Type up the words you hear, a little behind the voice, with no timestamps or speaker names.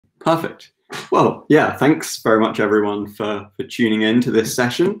Perfect. Well, yeah, thanks very much everyone for tuning in to this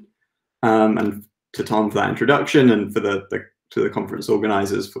session, and to Tom for that introduction, and for to the conference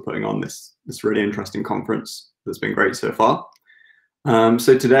organizers for putting on this really interesting conference that's been great so far.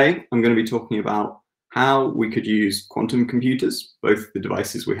 So today I'm going to be talking about how we could use quantum computers, both the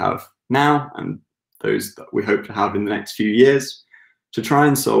devices we have now and those that we hope to have in the next few years, to try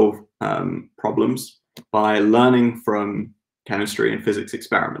and solve problems by learning from chemistry and physics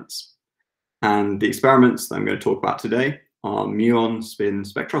experiments. And the experiments that I'm going to talk about today are muon spin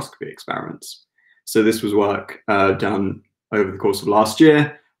spectroscopy experiments. So this was work done over the course of last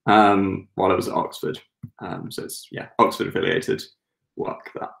year while I was at Oxford. So it's, yeah, Oxford affiliated work,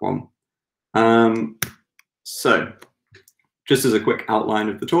 that one. So just as a quick outline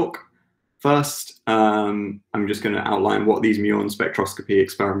of the talk, first, I'm just going to outline what these muon spectroscopy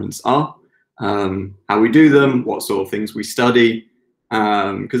experiments are, how we do them, what sort of things we study,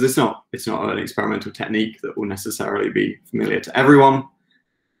 because it's not an experimental technique that will necessarily be familiar to everyone.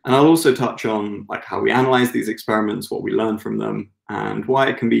 And I'll also touch on like how we analyze these experiments, what we learn from them, and why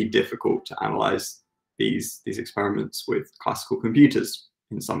it can be difficult to analyze these experiments with classical computers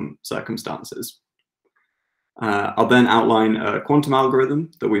in some circumstances. I'll then outline a quantum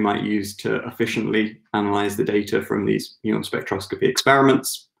algorithm that we might use to efficiently analyze the data from these muon spectroscopy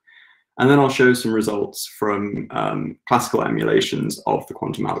experiments. And then I'll show some results from classical emulations of the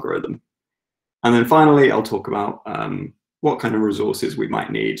quantum algorithm. And then finally, I'll talk about what kind of resources we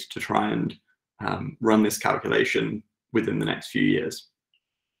might need to try and run this calculation within the next few years.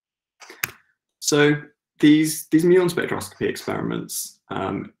 So these muon spectroscopy experiments,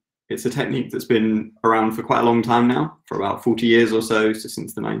 it's a technique that's been around for quite a long time now, for about 40 years or so. So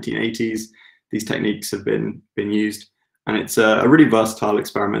since the 1980s, these techniques have been used. And it's a really versatile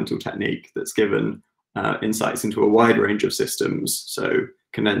experimental technique that's given insights into a wide range of systems. So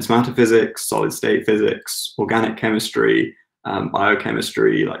condensed matter physics, solid state physics, organic chemistry,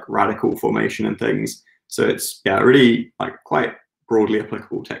 biochemistry, like radical formation and things. So it's, yeah, really like quite broadly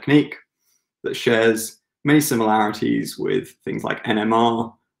applicable technique that shares many similarities with things like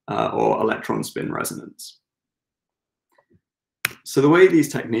NMR or electron spin resonance. So the way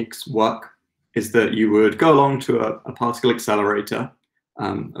these techniques work is that you would go along to a particle accelerator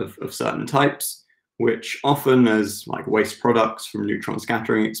of certain types, which often as like waste products from neutron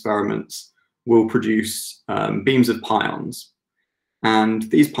scattering experiments will produce beams of pions. And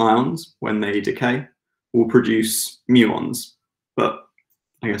these pions, when they decay, will produce muons. But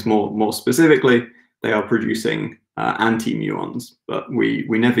I guess more specifically, they are producing anti-muons. But we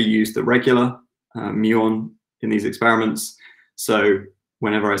never use the regular muon in these experiments. So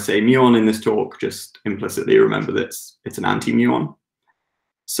whenever I say muon in this talk, just implicitly remember that it's an anti-muon.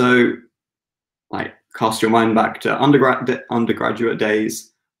 So like cast your mind back to undergraduate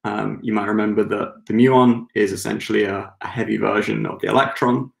days, you might remember that the muon is essentially a heavy version of the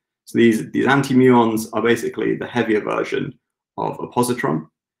electron. So these anti-muons are basically the heavier version of a positron.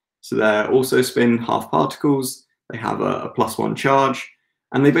 So they're also spin half particles, they have a +1 charge,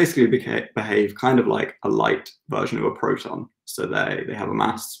 and they basically behave kind of like a light version of a proton. So they have a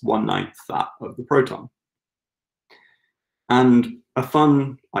mass 1/9 that of the proton. And a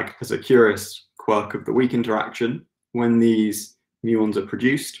fun, like as a curious quirk of the weak interaction, when these muons are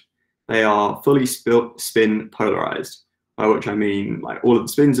produced, they are fully spin polarized, by which I mean like all of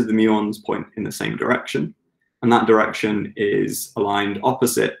the spins of the muons point in the same direction. And that direction is aligned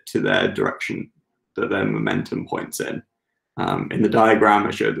opposite to their direction that their momentum points in. In the diagram,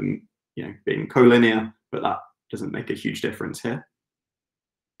 I showed them, being collinear, but that doesn't make a huge difference here.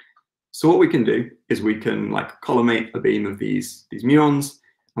 So what we can do is we can like collimate a beam of these muons,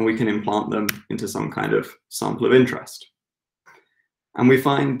 and we can implant them into some kind of sample of interest. And we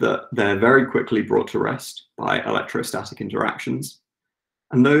find that they're very quickly brought to rest by electrostatic interactions.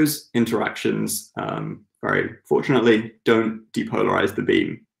 And those interactions, very fortunately, don't depolarize the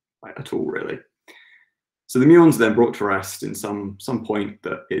beam at all, really. So the muons are then brought to rest in some point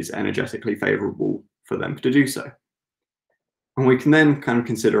that is energetically favorable for them to do so. And we can then kind of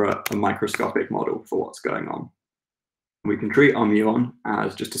consider a microscopic model for what's going on. We can treat our muon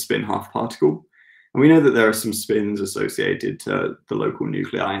as just a spin half particle. And we know that there are some spins associated to the local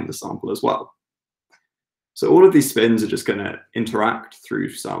nuclei in the sample as well. So all of these spins are just going to interact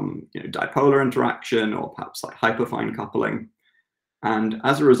through some dipolar interaction or perhaps like hyperfine coupling. And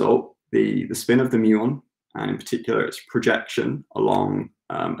as a result, the spin of the muon, and in particular its projection along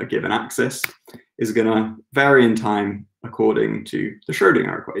a given axis, is going to vary in time according to the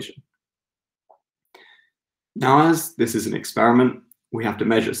Schrödinger equation. Now, as this is an experiment, we have to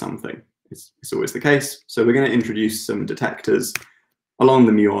measure something. It's always the case. So we're going to introduce some detectors along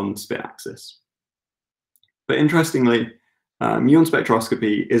the muon spin axis. But interestingly, muon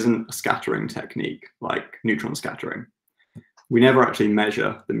spectroscopy isn't a scattering technique like neutron scattering. We never actually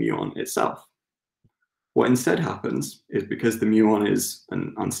measure the muon itself. What instead happens is, because the muon is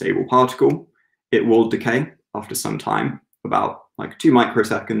an unstable particle, it will decay after some time, about like 2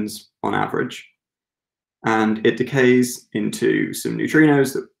 microseconds on average. And it decays into some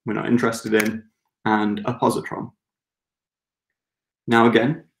neutrinos that we're not interested in, and a positron. Now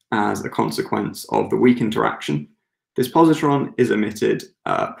again, as a consequence of the weak interaction, this positron is emitted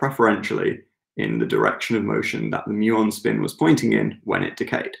preferentially in the direction of motion that the muon spin was pointing in when it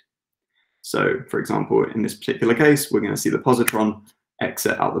decayed. So, for example, in this particular case, we're going to see the positron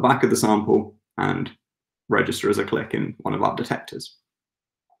exit out the back of the sample and register as a click in one of our detectors.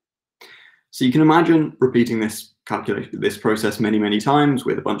 So you can imagine repeating this process many, many times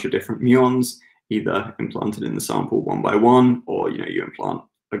with a bunch of different muons, either implanted in the sample one by one, or you implant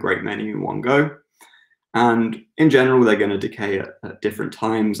a great many in one go. And in general, they're going to decay at different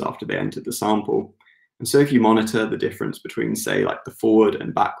times after they entered the sample. And so if you monitor the difference between, say, like the forward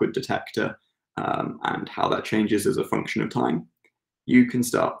and backward detector and how that changes as a function of time, you can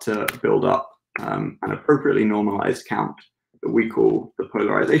start to build up an appropriately normalized count that we call the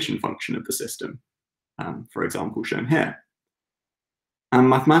polarization function of the system, for example, shown here. And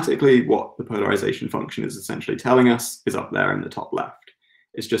mathematically, what the polarization function is essentially telling us is up there in the top left.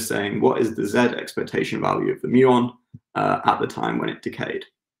 It's just saying, what is the Z expectation value of the muon at the time when it decayed?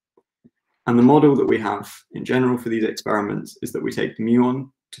 And the model that we have in general for these experiments is that we take the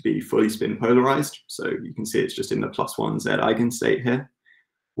muon to be fully spin polarized. So you can see it's just in the +1 Z eigenstate here,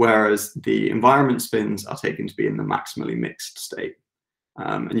 whereas the environment spins are taken to be in the maximally mixed state.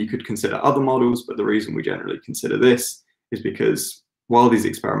 And you could consider other models, but the reason we generally consider this is because while these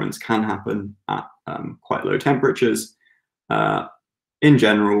experiments can happen at quite low temperatures, in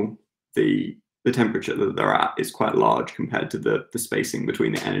general, the temperature that they're at is quite large compared to the spacing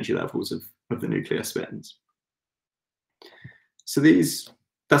between the energy levels of the nuclear spins. So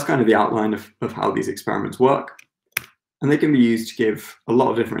that's kind of the outline of how these experiments work. And they can be used to give a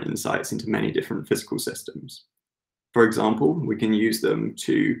lot of different insights into many different physical systems. For example, we can use them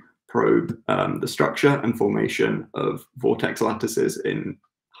to probe the structure and formation of vortex lattices in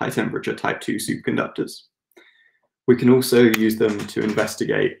high temperature type 2 superconductors. We can also use them to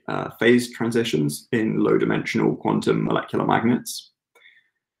investigate phase transitions in low-dimensional quantum molecular magnets.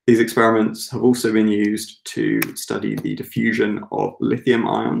 These experiments have also been used to study the diffusion of lithium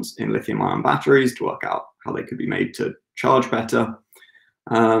ions in lithium-ion batteries to work out how they could be made to charge better.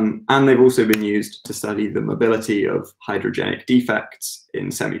 And they've also been used to study the mobility of hydrogenic defects in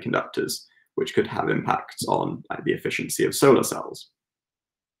semiconductors, which could have impacts on the efficiency of solar cells.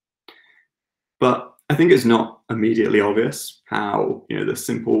 But I think it's not immediately obvious how the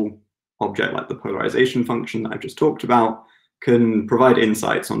simple object like the polarization function that I've just talked about can provide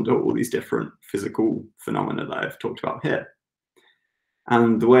insights onto all these different physical phenomena that I've talked about here.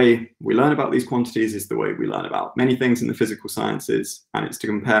 And the way we learn about these quantities is the way we learn about many things in the physical sciences, and it's to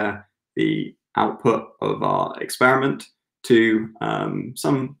compare the output of our experiment to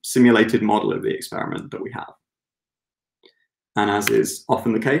some simulated model of the experiment that we have. And as is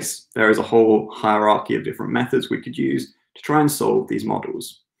often the case, there is a whole hierarchy of different methods we could use to try and solve these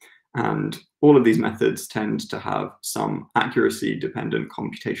models. And all of these methods tend to have some accuracy-dependent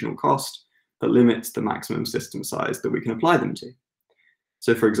computational cost that limits the maximum system size that we can apply them to.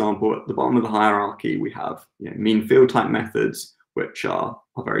 So for example, at the bottom of the hierarchy, we have mean field type methods, which are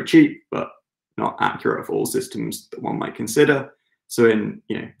very cheap, but not accurate for all systems that one might consider. So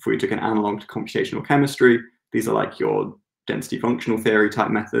if we took an analog to computational chemistry, these are like your density functional theory type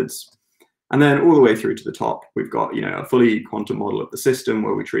methods. And then all the way through to the top, we've got a fully quantum model of the system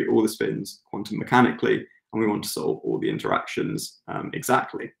where we treat all the spins quantum mechanically, and we want to solve all the interactions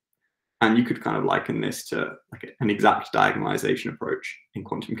exactly. And you could kind of liken this to like an exact diagonalization approach in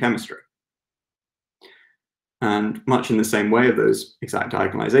quantum chemistry. And much in the same way of those exact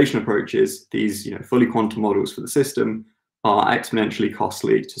diagonalization approaches, these fully quantum models for the system are exponentially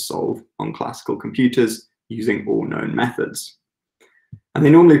costly to solve on classical computers using all known methods. And they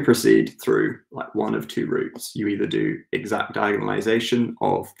normally proceed through like one of two routes. You either do exact diagonalization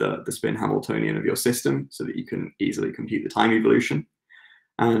of the spin Hamiltonian of your system so that you can easily compute the time evolution.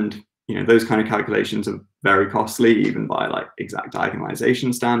 And those kind of calculations are very costly, even by like exact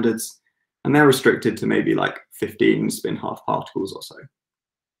diagonalization standards. And they're restricted to maybe like 15 spin half particles or so.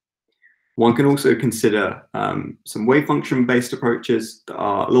 One can also consider some wave function based approaches that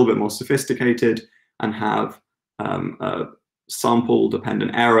are a little bit more sophisticated and have a sample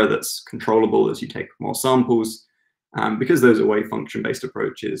dependent error that's controllable as you take more samples. Because those are wave function-based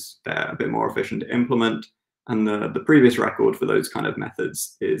approaches, they're a bit more efficient to implement. And the previous record for those kind of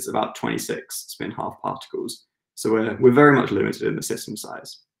methods is about 26 spin-half particles. So we're very much limited in the system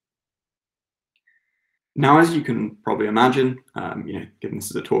size. Now, as you can probably imagine, given this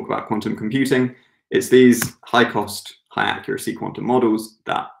is a talk about quantum computing, it's these high-cost, high-accuracy quantum models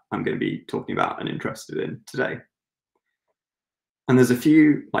that I'm going to be talking about and interested in today. And there's a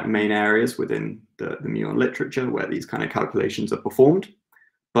few main areas within the muon literature where these kind of calculations are performed.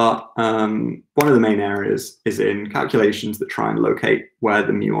 But one of the main areas is in calculations that try and locate where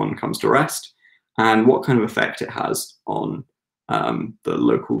the muon comes to rest and what kind of effect it has on the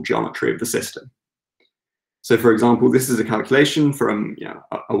local geometry of the system. So, for example, this is a calculation from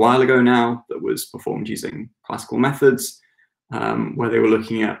a while ago now that was performed using classical methods, where they were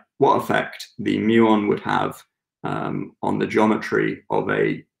looking at what effect the muon would have on the geometry of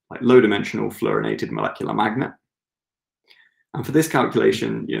a low-dimensional fluorinated molecular magnet. And for this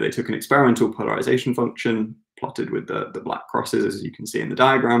calculation, they took an experimental polarization function plotted with the black crosses, as you can see in the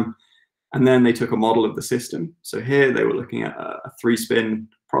diagram, and then they took a model of the system. So here they were looking at a 3-spin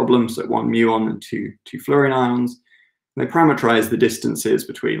problem, so 1 muon and two fluorine ions. And they parameterized the distances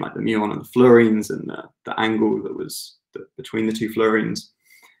between the muon and the fluorines and the angle that was between the 2 fluorines.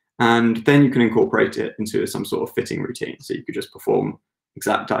 And then you can incorporate it into some sort of fitting routine. So you could just perform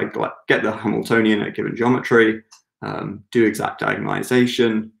get the Hamiltonian at a given geometry, do exact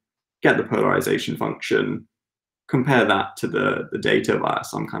diagonalization, get the polarization function, compare that to the data via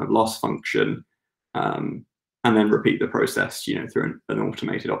some kind of loss function, and then repeat the process, through an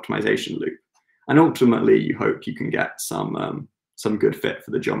automated optimization loop. And ultimately, you hope you can get some good fit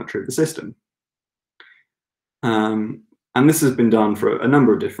for the geometry of the system. And this has been done for a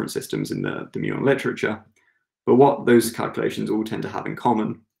number of different systems in the muon literature. But what those calculations all tend to have in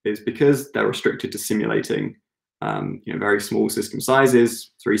common is because they're restricted to simulating very small system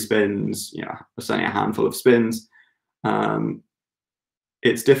sizes, 3 spins, only a handful of spins,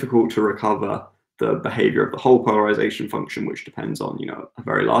 it's difficult to recover the behavior of the whole polarization function, which depends on a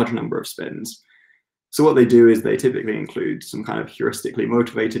very large number of spins. So what they do is they typically include some kind of heuristically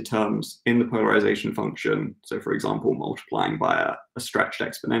motivated terms in the polarization function. So, for example, multiplying by a stretched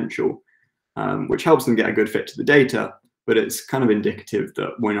exponential, which helps them get a good fit to the data, but it's kind of indicative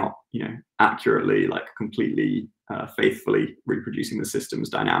that we're not, accurately, completely faithfully reproducing the system's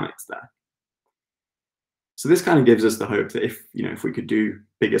dynamics there. So this kind of gives us the hope that if we could do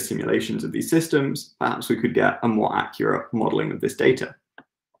bigger simulations of these systems, perhaps we could get a more accurate modeling of this data.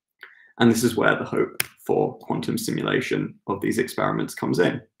 And this is where the hope for quantum simulation of these experiments comes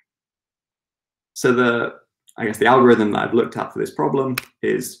in. So the algorithm that I've looked at for this problem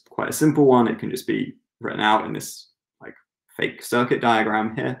is quite a simple one. It can just be written out in this fake circuit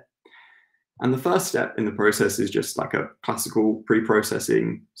diagram here. And the first step in the process is just a classical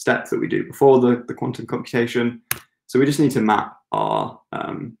pre-processing step that we do before the quantum computation. So we just need to map our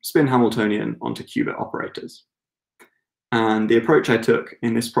spin Hamiltonian onto qubit operators. And the approach I took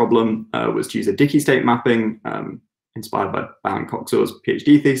in this problem was to use a Dicke state mapping inspired by Baron Coxor's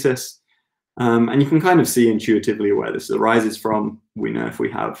PhD thesis. And you can kind of see intuitively where this arises from. We know if we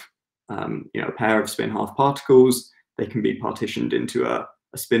have a pair of spin half particles, they can be partitioned into a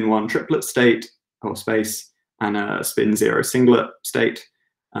spin 1 triplet state or space and a spin 0 singlet state.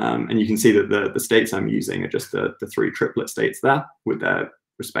 And you can see that the states I'm using are just the 3 triplet states there with their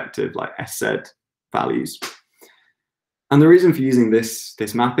respective SZ values. And the reason for using this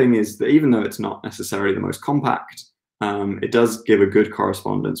mapping is that even though it's not necessarily the most compact, it does give a good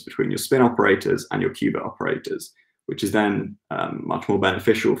correspondence between your spin operators and your qubit operators, which is then much more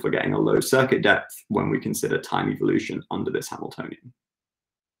beneficial for getting a low circuit depth when we consider time evolution under this Hamiltonian.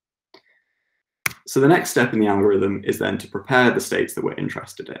 So the next step in the algorithm is then to prepare the states that we're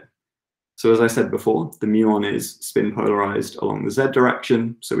interested in. So as I said before, the muon is spin polarized along the z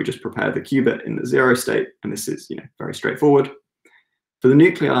direction. So we just prepare the qubit in the 0 state, and this is very straightforward. For the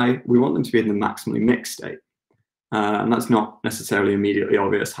nuclei, we want them to be in the maximally mixed state. And that's not necessarily immediately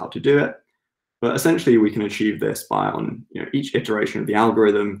obvious how to do it. But essentially, we can achieve this by on each iteration of the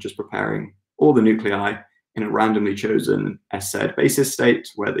algorithm, just preparing all the nuclei in a randomly chosen SZ basis state,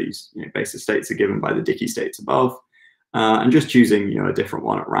 where these basis states are given by the Dicke states above, and just choosing a different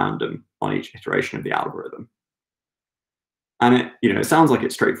one at random on each iteration of the algorithm. And it sounds like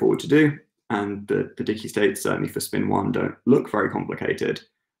it's straightforward to do, and the Dicke states, certainly for spin 1, don't look very complicated.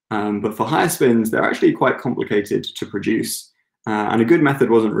 But for higher spins, they're actually quite complicated to produce, and a good method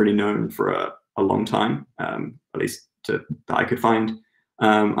wasn't really known for a long time, at least that I could find,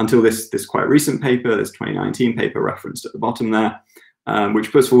 until this quite recent paper, this 2019 paper referenced at the bottom there,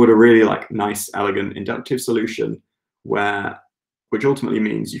 which puts forward a really nice, elegant inductive solution which ultimately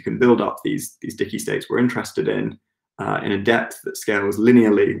means you can build up these dicky states we're interested in a depth that scales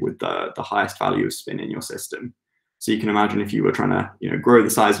linearly with the highest value of spin in your system. So you can imagine if you were trying to grow the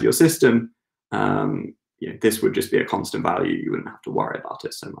size of your system, this would just be a constant value. You wouldn't have to worry about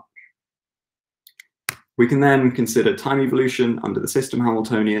it so much. We can then consider time evolution under the system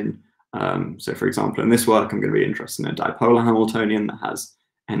Hamiltonian. So for example, in this work, I'm going to be interested in a dipolar Hamiltonian that has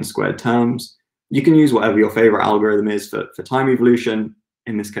n squared terms. You can use whatever your favorite algorithm is for time evolution.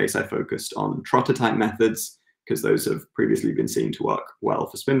 In this case, I focused on Trotter type methods because those have previously been seen to work well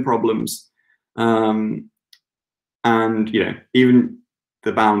for spin problems. And even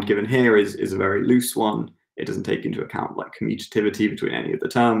the bound given here is a very loose one. It doesn't take into account like commutativity between any of the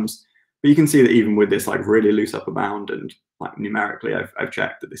terms. But you can see that even with this like really loose upper bound, and like numerically I've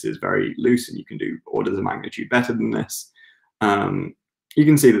checked that this is very loose and you can do orders of magnitude better than this. You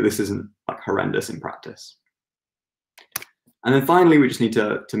can see that this isn't like horrendous in practice. And then finally, we just need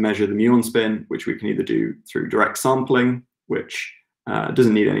to measure the muon spin, which we can either do through direct sampling, which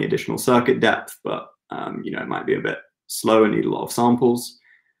doesn't need any additional circuit depth, but it might be a bit slow and need a lot of samples.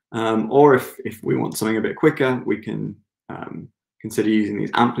 Or if we want something a bit quicker, we can consider using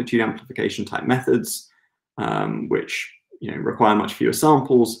these amplitude amplification type methods, which require much fewer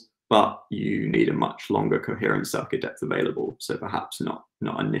samples, but you need a much longer coherent circuit depth available. So perhaps not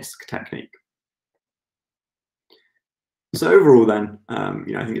a NISC technique. So overall then,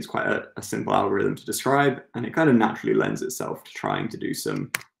 I think it's quite a simple algorithm to describe, and it kind of naturally lends itself to trying to do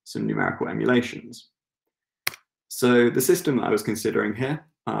some numerical emulations. So the system that I was considering here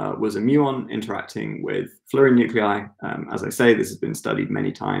was a muon interacting with fluorine nuclei. As I say, this has been studied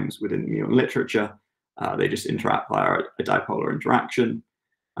many times within the muon literature. They just interact via a dipolar interaction.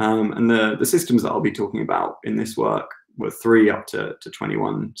 And the systems that I'll be talking about in this work were 3 up to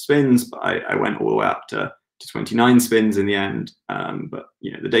 21 spins, but I went all the way up to 29 spins in the end. But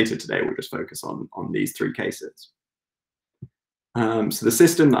the data today will just focus on these 3 cases. So the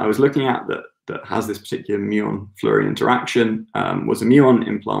system that I was looking at that has this particular muon fluorine interaction was a muon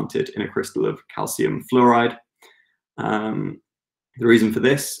implanted in a crystal of calcium fluoride. The reason for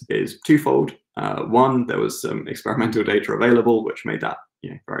this is twofold. One, there was some experimental data available, which made that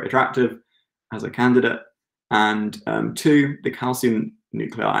very attractive as a candidate. And 2, the calcium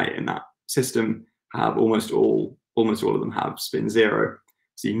nuclei in that system have almost all of them have spin 0.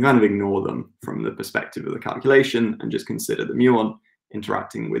 So you can kind of ignore them from the perspective of the calculation and just consider the muon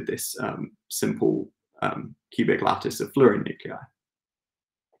interacting with this simple cubic lattice of fluorine nuclei.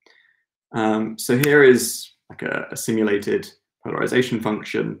 So here is like a simulated polarization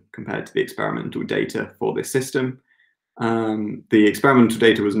function compared to the experimental data for this system. The experimental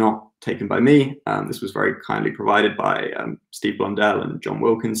data was not taken by me. This was very kindly provided by Steve Blundell and John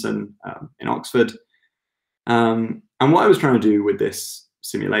Wilkinson in Oxford. And what I was trying to do with this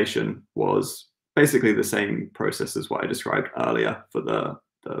simulation was basically the same process as what I described earlier for the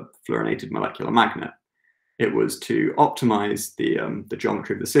fluorinated molecular magnet. It was to optimize the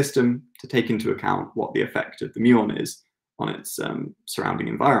geometry of the system to take into account what the effect of the muon is on its surrounding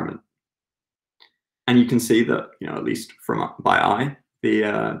environment. And you can see that, at least by eye,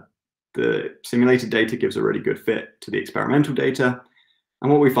 the simulated data gives a really good fit to the experimental data.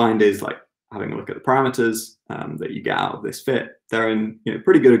 And what we find is, like, having a look at the parameters that you get out of this fit, they're in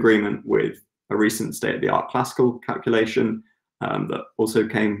pretty good agreement with a recent state-of-the-art classical calculation that also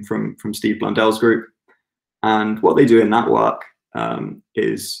came from Steve Blundell's group. And what they do in that work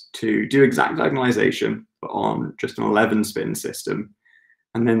is to do exact diagonalization, but on just an 11-spin system.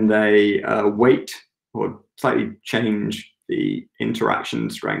 And then they weight or slightly change the interaction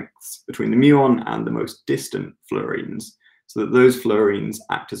strengths between the muon and the most distant fluorines, so that those fluorines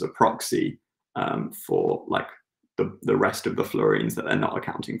act as a proxy for like the rest of the fluorines that they're not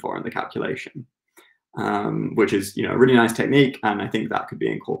accounting for in the calculation, which is a really nice technique, and I think that could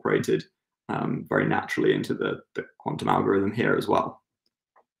be incorporated very naturally into the quantum algorithm here as well.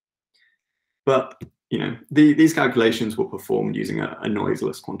 But these calculations were performed using a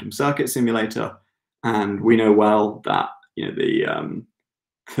noiseless quantum circuit simulator, and we know well that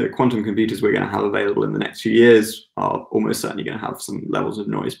the quantum computers we're going to have available in the next few years are almost certainly going to have some levels of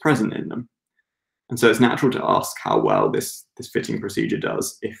noise present in them. And so it's natural to ask how well this fitting procedure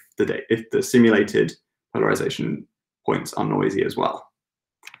does if the simulated polarization points are noisy as well.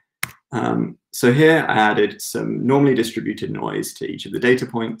 So here I added some normally distributed noise to each of the data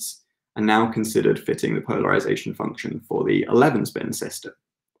points, and now considered fitting the polarization function for the 11-spin system.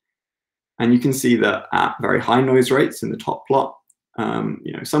 And you can see that at very high noise rates in the top plot,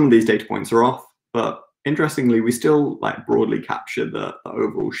 some of these data points are off, but interestingly, we still broadly capture the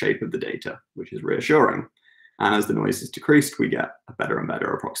overall shape of the data, which is reassuring. And as the noise is decreased, we get a better and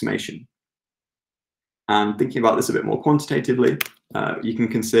better approximation. And thinking about this a bit more quantitatively, you can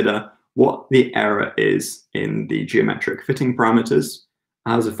consider what the error is in the geometric fitting parameters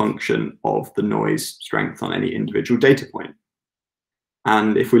as a function of the noise strength on any individual data point.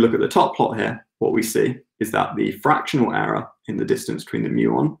 And if we look at the top plot here, what we see is that the fractional error in the distance between the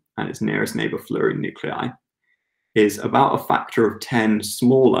muon and its nearest neighbor fluorine nuclei is about a factor of 10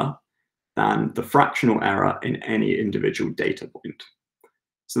 smaller than the fractional error in any individual data point.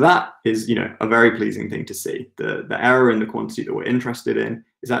 So that is, a very pleasing thing to see. The error in the quantity that we're interested in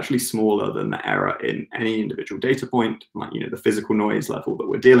is actually smaller than the error in any individual data point, like the physical noise level that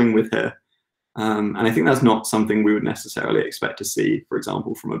we're dealing with here. And I think that's not something we would necessarily expect to see, for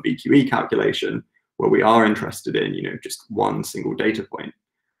example, from a BQE calculation, where we are interested in, just one single data point.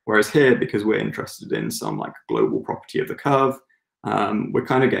 Whereas here, because we're interested in some like global property of the curve, we're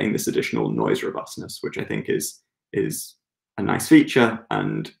kind of getting this additional noise robustness, which I think is a nice feature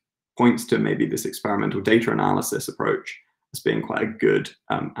and points to maybe this experimental data analysis approach as being quite a good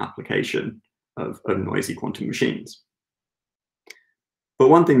application of noisy quantum machines. But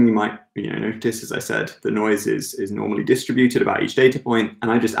one thing you might notice, as I said, the noise is normally distributed about each data point, and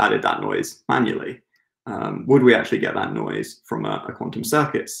I just added that noise manually. Would we actually get that noise from a quantum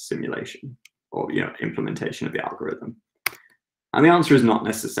circuits simulation or implementation of the algorithm? And the answer is not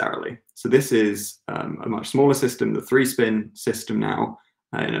necessarily. So this is a much smaller system, the 3-spin system now,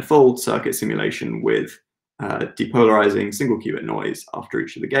 in a full circuit simulation with depolarizing single qubit noise after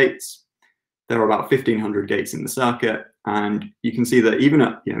each of the gates. There are about 1,500 gates in the circuit, and you can see that even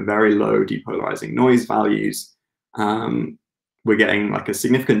at very low depolarizing noise values, we're getting like a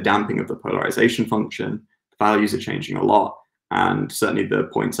significant damping of the polarization function. The values are changing a lot, and certainly the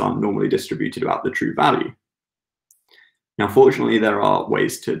points aren't normally distributed about the true value. Now, fortunately, there are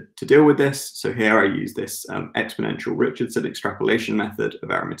ways to deal with this. So here I use this exponential Richardson extrapolation method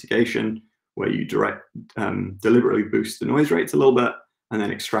of error mitigation, where you deliberately boost the noise rates a little bit and then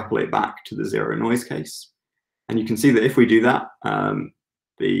extrapolate back to the zero noise case. And you can see that if we do that,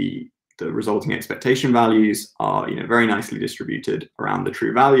 the resulting expectation values are very nicely distributed around the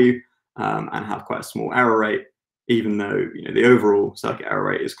true value and have quite a small error rate, even though the overall circuit error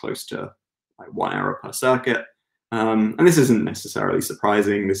rate is close to like 1 error per circuit. And this isn't necessarily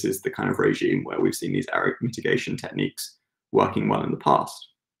surprising. This is the kind of regime where we've seen these error mitigation techniques working well in the past.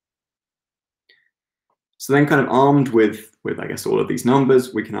 So then, kind of armed with I guess all of these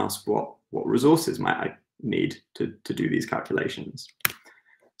numbers, we can ask what resources might I need to do these calculations.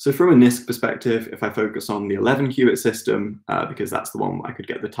 So from a NISQ perspective, if I focus on the 11-qubit system, because that's the one I could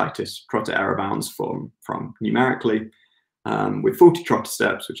get the tightest trotter error bounds from numerically, with 40 trotter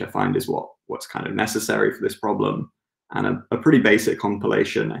steps, which I find is what's kind of necessary for this problem, and a pretty basic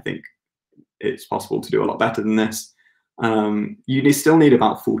compilation, I think it's possible to do a lot better than this. You still need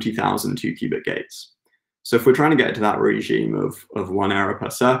about 40,000 2-qubit gates. So if we're trying to get to that regime of 1 error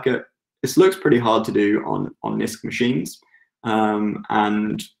per circuit, this looks pretty hard to do on NISQ machines.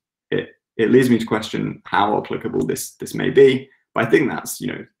 And it leads me to question how applicable this may be. But I think that's,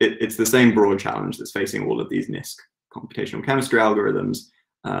 it's the same broad challenge that's facing all of these NISQ computational chemistry algorithms.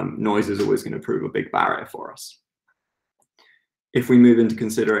 Noise is always going to prove a big barrier for us. If we move into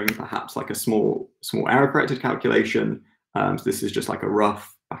considering perhaps like a small error corrected calculation, so this is just like a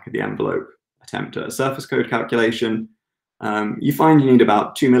rough back of the envelope attempt at a surface code calculation, you find you need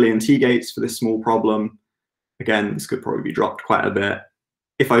about 2 million T-gates for this small problem. Again, this could probably be dropped quite a bit.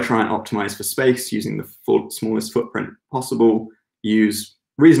 If I try and optimize for space using the smallest footprint possible, use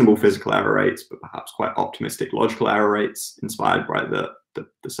reasonable physical error rates, but perhaps quite optimistic logical error rates inspired by the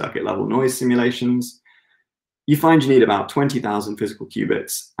circuit level noise simulations, you find you need about 20,000 physical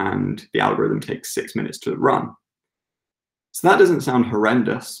qubits, and the algorithm takes 6 minutes to run. So that doesn't sound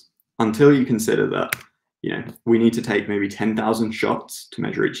horrendous until you consider that we need to take maybe 10,000 shots to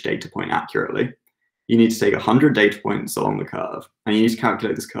measure each data point accurately. You need to take 100 data points along the curve, and you need to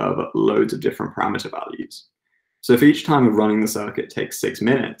calculate this curve at loads of different parameter values. So if each time of running the circuit takes 6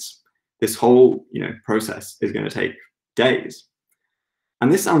 minutes, this whole process is going to take days.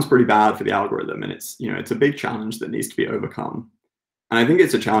 And this sounds pretty bad for the algorithm, and it's a big challenge that needs to be overcome. And I think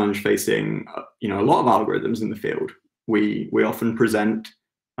it's a challenge facing a lot of algorithms in the field. We often present,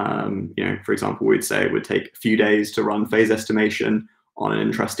 for example, we'd say it would take a few days to run phase estimation on an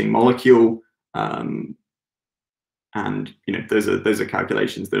interesting molecule. And those are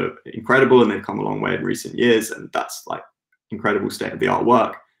calculations that are incredible, and they've come a long way in recent years, and that's like incredible state-of-the-art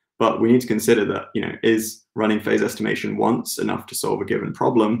work. But we need to consider that is running phase estimation once enough to solve a given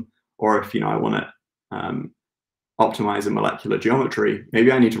problem, or if I want to optimize a molecular geometry,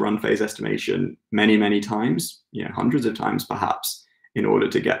 maybe I need to run phase estimation many, many times, hundreds of times perhaps, in order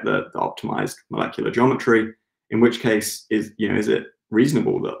to get the optimized molecular geometry, in which case is it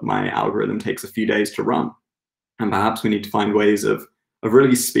reasonable that my algorithm takes a few days to run? And perhaps we need to find ways of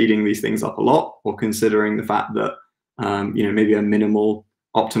really speeding these things up a lot, or considering the fact that maybe a minimal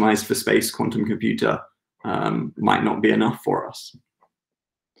optimized for space quantum computer might not be enough for us.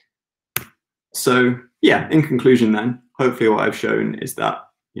 So yeah, in conclusion then, hopefully what I've shown is that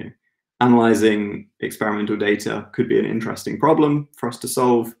analyzing experimental data could be an interesting problem for us to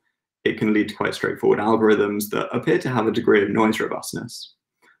solve. It can lead to quite straightforward algorithms that appear to have a degree of noise robustness,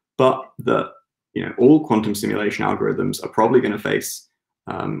 but that all quantum simulation algorithms are probably going to face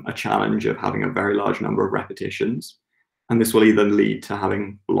a challenge of having a very large number of repetitions. And this will either lead to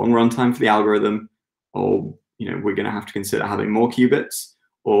having a long runtime for the algorithm, or we're going to have to consider having more qubits,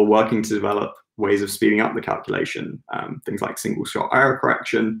 or working to develop ways of speeding up the calculation, things like single shot error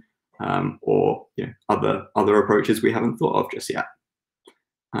correction, or other approaches we haven't thought of just yet.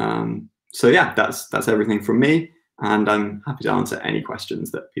 So yeah, that's everything from me, and I'm happy to answer any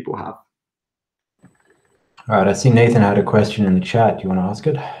questions that people have. All right, I see Nathan had a question in the chat. Do you want to ask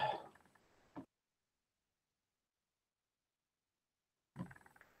it?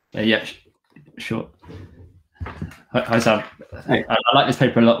 Yeah, sure. Hi, Sam. Hey. I like this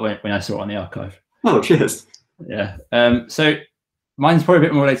paper a lot when I saw it on the archive. Oh, cheers. Yeah. So mine's probably a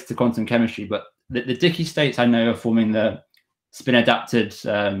bit more related to quantum chemistry, but the Dicke states I know are forming the spin-adapted,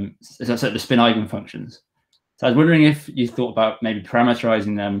 so the spin eigenfunctions. So I was wondering if you thought about maybe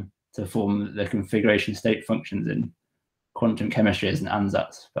parameterizing them to form the configuration state functions in quantum chemistry as an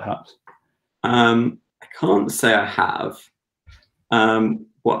ansatz, perhaps. I can't say I have.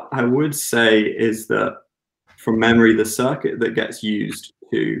 What I would say is that from memory, the circuit that gets used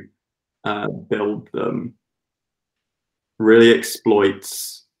to build them really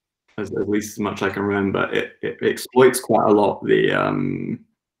exploits, at least as much as I can remember, it exploits quite a lot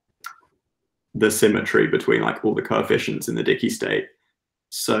the symmetry between like all the coefficients in the Dicke state.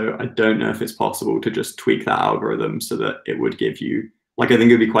 So I don't know if it's possible to just tweak that algorithm so that it would give you, like, I think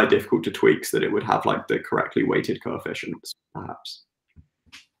it would be quite difficult to tweak so that it would have like the correctly weighted coefficients, perhaps.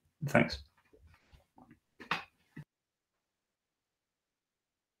 Thanks.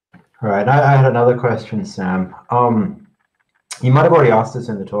 All right, I had another question, Sam. You might have already asked this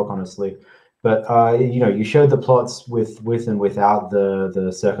in the talk, honestly, but you showed the plots with and without the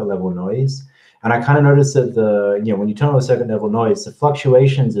circuit level noise, and I kind of noticed that when you turn on the circuit level noise, the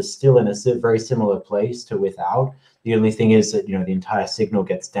fluctuations are still in a very similar place to without. The only thing is that the entire signal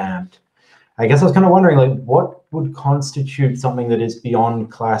gets damped. I guess I was kind of wondering, like, what would constitute something that is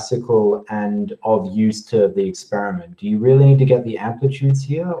beyond classical and of use to the experiment? Do you really need to get the amplitudes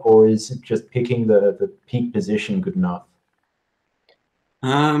here, or is it just picking the peak position good enough?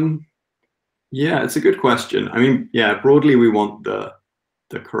 Yeah, it's a good question. I mean, yeah, broadly we want the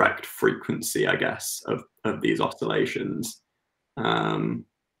correct frequency, I guess, of these oscillations.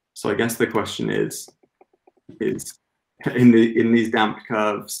 So I guess the question is in these damped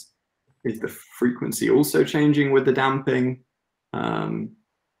curves, is the frequency also changing with the damping?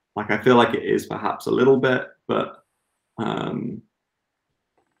 Like, I feel like it is perhaps a little bit, but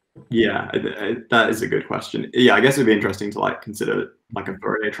yeah, that is a good question. Yeah, I guess it'd be interesting to like consider like a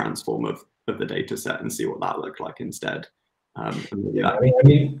Fourier transform of the data set and see what that looked like instead. Yeah, I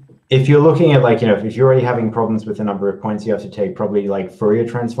mean, if you're looking at like, if you're already having problems with the number of points you have to take, probably like Fourier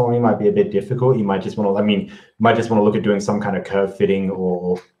transforming might be a bit difficult. You might just want to, look at doing some kind of curve fitting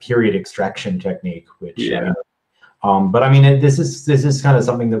or period extraction technique, which, yeah. But I mean, this is kind of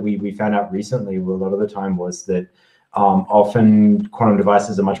something that we found out recently. A lot of the time was that often quantum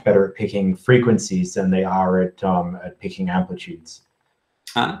devices are much better at picking frequencies than they are at picking amplitudes.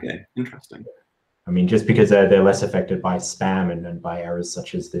 Okay, interesting. I mean, just because they're less affected by spam and by errors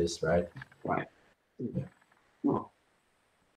such as this, right?